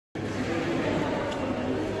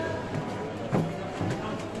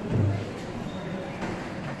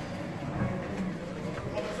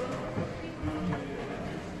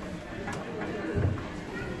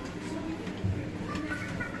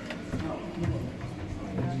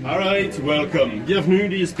Alright, welcome. Bienvenue,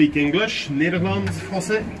 do you speak English? Nederlands,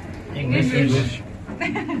 Français? English.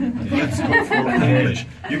 Let's go for English.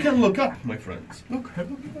 You can look up, my friends. Look, have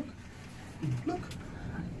a look. Look.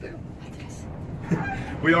 There.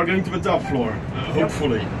 We are going to the top floor,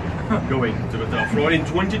 hopefully going to the top floor in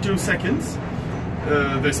 22 seconds.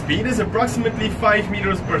 The speed is approximately 5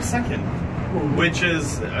 meters per second, which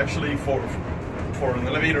is actually for an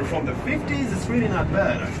elevator from the 50s, it's really not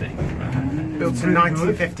bad, I think. Built in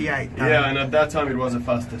 1958. Yeah, and at that time it was the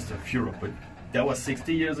fastest of Europe, but that was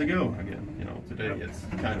 60 years ago again. You know, today it's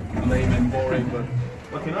kind of lame and boring, but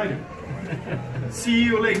what can I do? See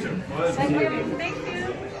you later. Thank you.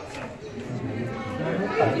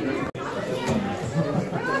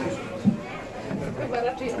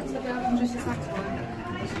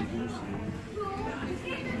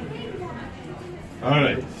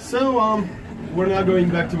 Alright, so we're now going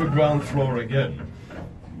back to the ground floor again.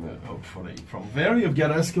 Hopefully. From there you've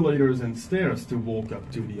got escalators and stairs to walk up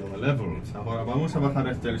to the other levels. Ahora vamos a bajar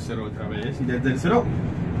al tercero otra vez y del tercero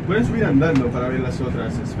puedes subir andando para ver las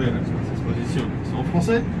otras esferas, las exposiciones. En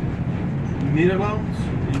français, Netherlands,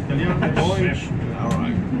 Italiano, Deutsch.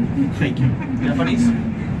 Alright, thank you. Japanese?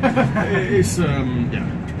 It's, yeah.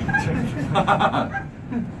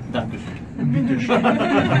 Dankeschön.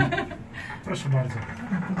 Proszę bardzo.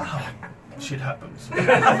 Shit happens.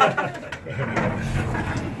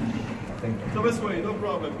 So this way, no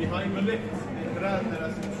problem. Behind the lift, detrás del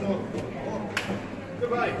ascensor.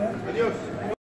 Goodbye. Adios.